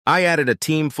I added a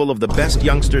team full of the best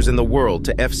youngsters in the world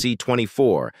to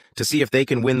FC24 to see if they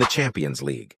can win the Champions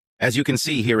League. As you can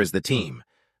see, here is the team.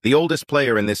 The oldest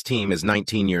player in this team is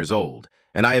 19 years old,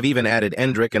 and I have even added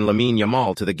Endrick and Lamine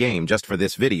Yamal to the game just for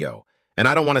this video. And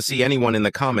I don't want to see anyone in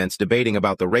the comments debating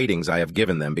about the ratings I have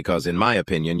given them because, in my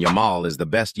opinion, Yamal is the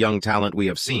best young talent we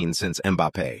have seen since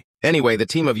Mbappe. Anyway, the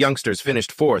team of youngsters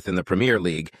finished 4th in the Premier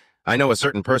League. I know a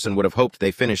certain person would have hoped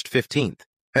they finished 15th.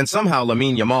 And somehow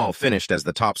Lamine Yamal finished as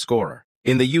the top scorer.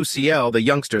 In the UCL, the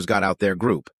youngsters got out their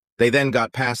group. They then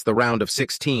got past the round of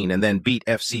 16 and then beat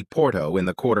FC Porto in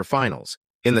the quarterfinals.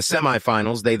 In the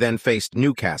semi-finals, they then faced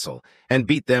Newcastle and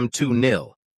beat them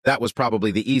 2-0. That was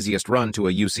probably the easiest run to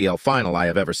a UCL final I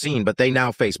have ever seen, but they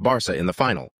now face Barca in the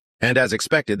final. And as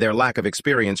expected, their lack of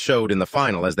experience showed in the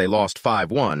final as they lost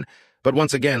 5-1. But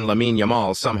once again, Lamine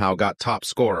Yamal somehow got top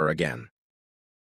scorer again.